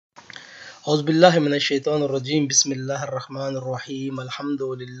أعوذ بالله من الشيطان الرجيم بسم الله الرحمن الرحيم الحمد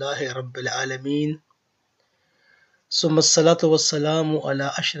لله رب العالمين ثم الصلاة والسلام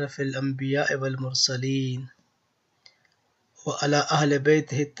على أشرف الأنبياء والمرسلين وعلى أهل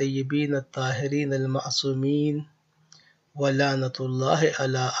بيته الطيبين الطاهرين المعصومين ولعنة الله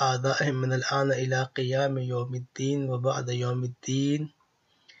على أعدائهم من الآن إلى قيام يوم الدين وبعد يوم الدين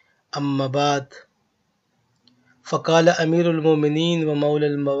أما بعد فقال أمير المؤمنين ومولى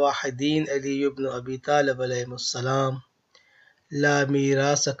الموحدين علي بن أبي طالب عليه السلام لا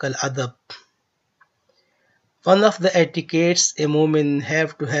ميراث كالأدب. One of the etiquettes a mu'min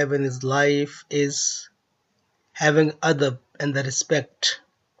have to have in his life is having adab and the respect.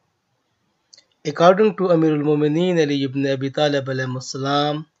 According to Amir al-Mu'mineen Ali ibn Abi Talib alayhi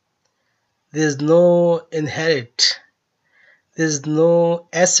salam, there is no inherit, there is no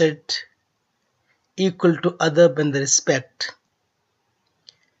asset equal to adab and the respect.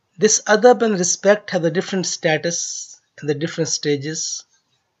 This adab and respect have the different status and the different stages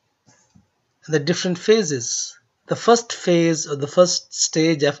and the different phases. The first phase or the first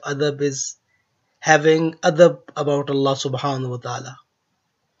stage of adab is having adab about Allah subhanahu wa ta'ala.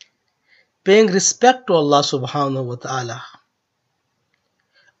 Paying respect to Allah subhanahu wa ta'ala.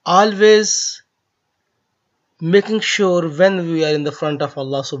 Always making sure when we are in the front of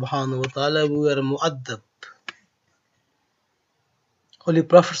Allah subhanahu wa ta'ala, we are mu'addab. Holy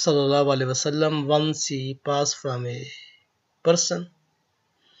Prophet sallallahu alaihi wasallam, once he passed from a person,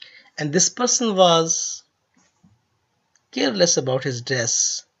 and this person was careless about his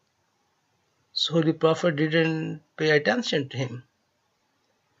dress. So Holy Prophet didn't pay attention to him.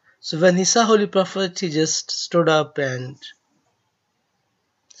 So when he saw Holy Prophet, he just stood up and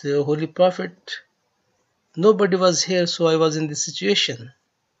said, "Oh, Holy Prophet, nobody was here, so I was in this situation."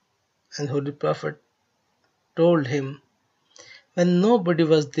 And Holy Prophet told him, when nobody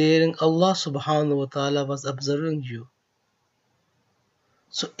was there and Allah subhanahu wa ta'ala was observing you.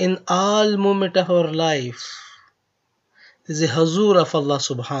 So in all moment of our life, there is a hazur of Allah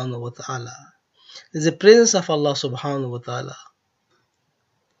subhanahu wa ta'ala. There is a presence of Allah subhanahu wa ta'ala.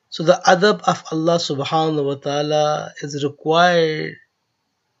 So the adab of Allah subhanahu wa ta'ala is required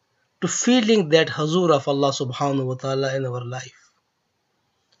to feeling that hazur of Allah subhanahu wa ta'ala in our life.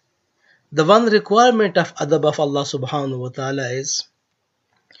 The one requirement of adab of Allah subhanahu wa ta'ala is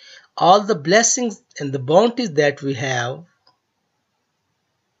all the blessings and the bounties that we have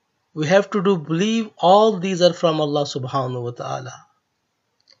to do believe all these are from Allah subhanahu wa ta'ala.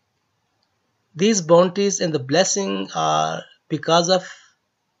 These bounties and the blessing are because of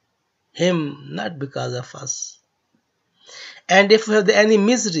Him, not because of us. And if we have any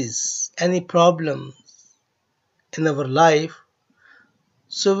miseries, any problems in our life,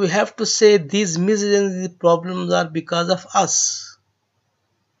 so we have to say these miseries and these problems are because of us.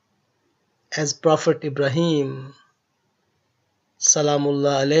 As Prophet Ibrahim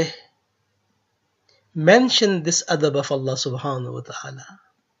Salamullah alayh mentioned this adab of Allah subhanahu wa ta'ala.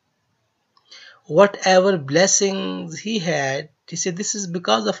 Whatever blessings he had, he said this is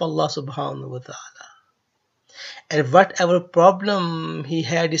because of Allah subhanahu wa ta'ala. And whatever problem he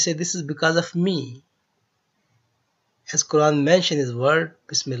had, he said this is because of me. As Quran mentioned his word,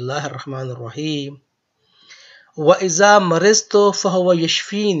 Bismillah ar-Rahman ar-Rahim, وَإِذَا مَرِضْتُ فَهُوَ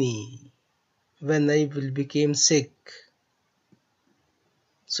يَشْفِينِي. When I will become sick.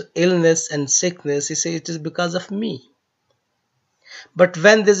 So illness and sickness, he said it is because of me. But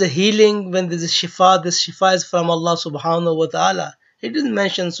when there's a healing, when there's a shifa, this shifa is from Allah subhanahu wa ta'ala. He didn't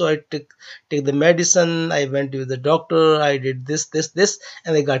mention, so I take the medicine, I went to the doctor, I did this,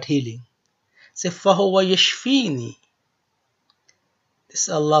 and I got healing. Say, فَهُوَ يَشْفِينِي. This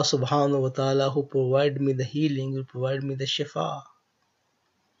is Allah subhanahu wa ta'ala who provided me the healing, who provided me the shifa.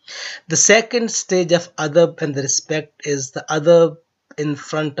 The second stage of adab and the respect is the adab in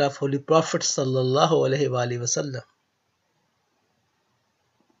front of Holy Prophet sallallahu alaihi wasallam.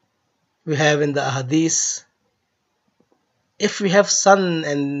 We have in the hadith, if we have son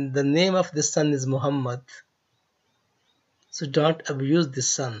and the name of this son is Muhammad, so don't abuse this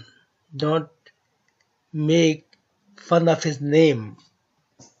son. Don't make fun of his name.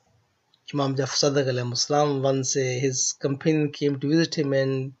 Imam Jafar Sadiq alayhi salam, once his companion came to visit him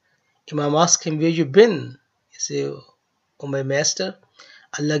and Imam asked him, where you been? He said, oh my master,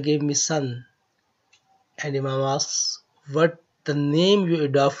 Allah gave me son. And Imam asks, what the name you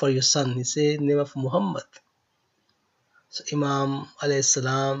adopt for your son? He said, name of Muhammad. So Imam alayhi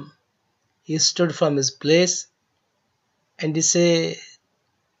salam, he stood from his place and he said,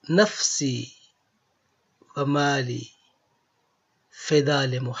 Nafsi wa mali fida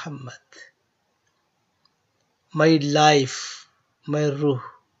li Muhammad. My life, my ruh,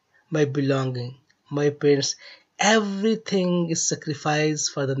 my belonging, my parents, everything is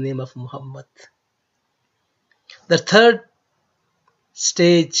sacrificed for the name of Muhammad. The third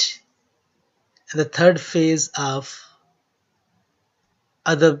stage and the third phase of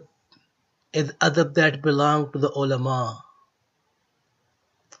adab is adab that belong to the ulama.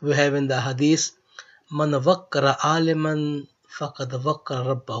 We have in the hadith, Man wakkara aliman faqad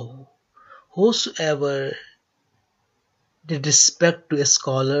wakkara rabbahu. Whosoever did respect to a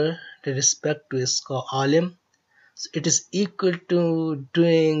scholar, did respect to a alim, so it is equal to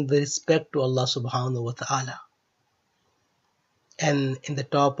doing the respect to Allah subhanahu wa ta'ala. And in the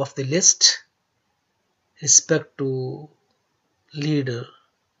top of the list, respect to leader,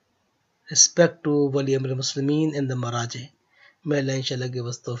 respect to Wali Amr Muslimin and the Maraji. May Allah inshallah give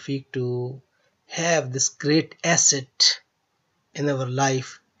us tawfiq to have this great asset in our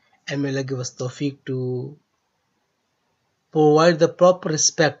life, and may Allah give us tawfiq to provide the proper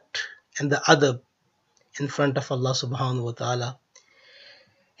respect and the adab in front of Allah subhanahu wa ta'ala,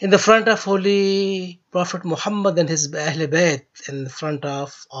 in the front of Holy Prophet Muhammad and his Ahl Bayt, in the front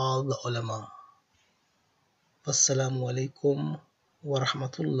of all the ulama. Wassalamu alaikum wa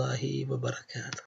rahmatullahi wa barakatuh.